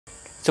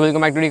So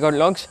welcome back to record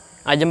vlogs.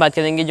 आज हम बात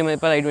करेंगे जो मेरे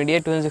पास i20 है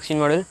 2016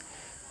 मॉडल।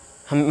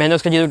 मैंने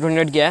उसका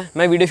 0-100 किया है।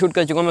 मैं वीडियो शूट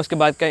कर चुका हूँ, मैं उसके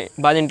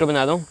बाद इंट्रो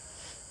बना रहा हूँ।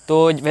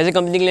 तो वैसे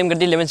कंपनी क्लेम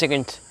करती है 11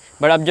 सेकंड्स,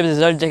 बट आप जब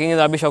रिजल्ट देखेंगे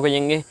तो आप भी शॉक हो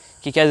जाएंगे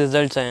कि क्या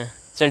रिजल्ट्स आए हैं।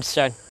 Set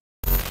start.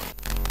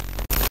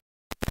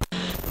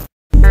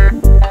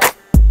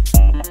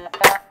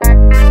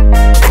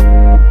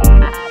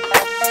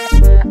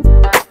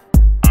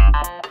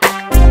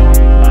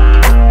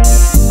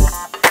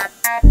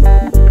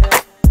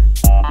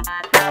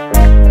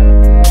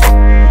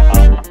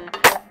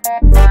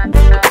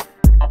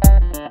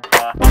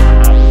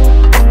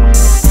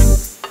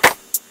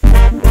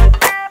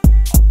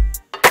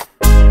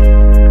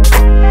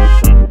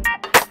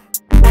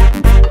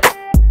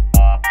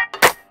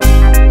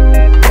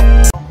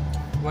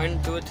 One,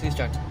 two, three,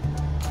 start.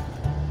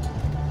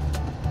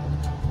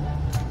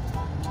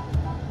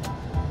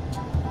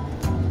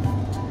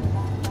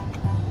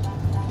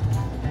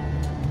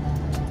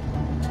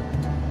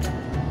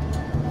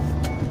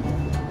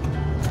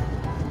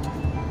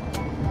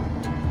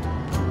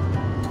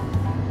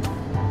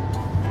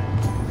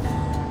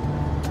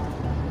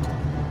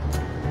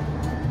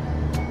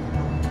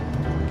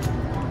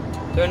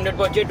 तो 100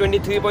 पहुंचे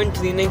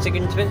 23.39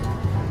 सेकंड्स पे,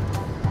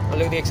 आप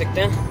लोग देख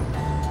सकते हैं।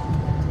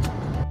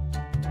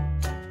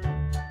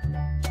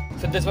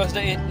 So this was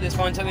the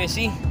response of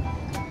AC.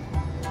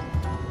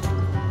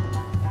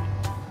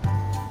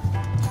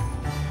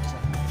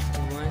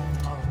 One,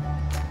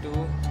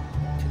 two,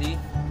 three,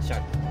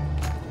 start.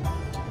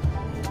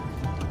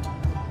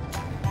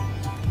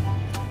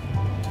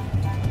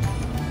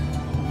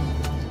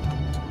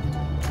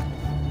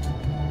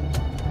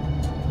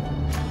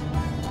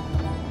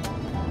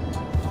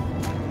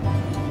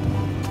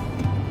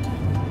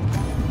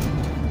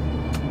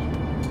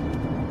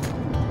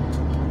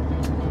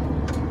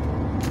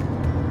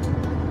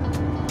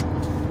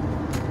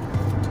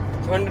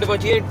 तो 100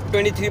 पहुंची है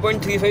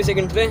 23.35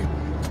 सेकंड पे,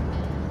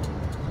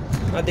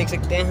 आप देख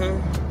सकते हैं।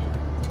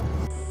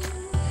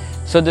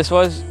 So this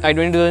was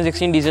i20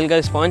 2016 diesel का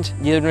रिस्पॉन्स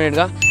 0-100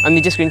 का। अब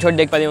नीचे स्क्रीनशॉट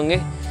देख पा रहे होंगे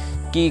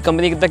कि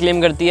कंपनी कितना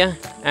क्लेम करती है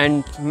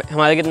एंड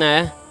हमारा कितना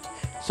आया है।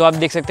 सो आप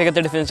देख सकते हैं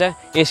कितना डिफरेंस है।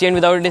 एसी एंड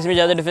विदाउट एसी में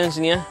ज़्यादा डिफरेंस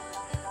नहीं है।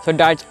 So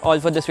that's all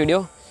for this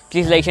video.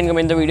 Please like and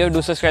comment the video,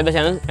 do subscribe the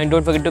channel and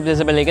don't forget to press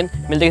the bell icon.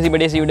 मिलते हैं किसी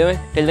बड़े सी वीडियो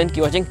में। Till then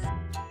keep watching.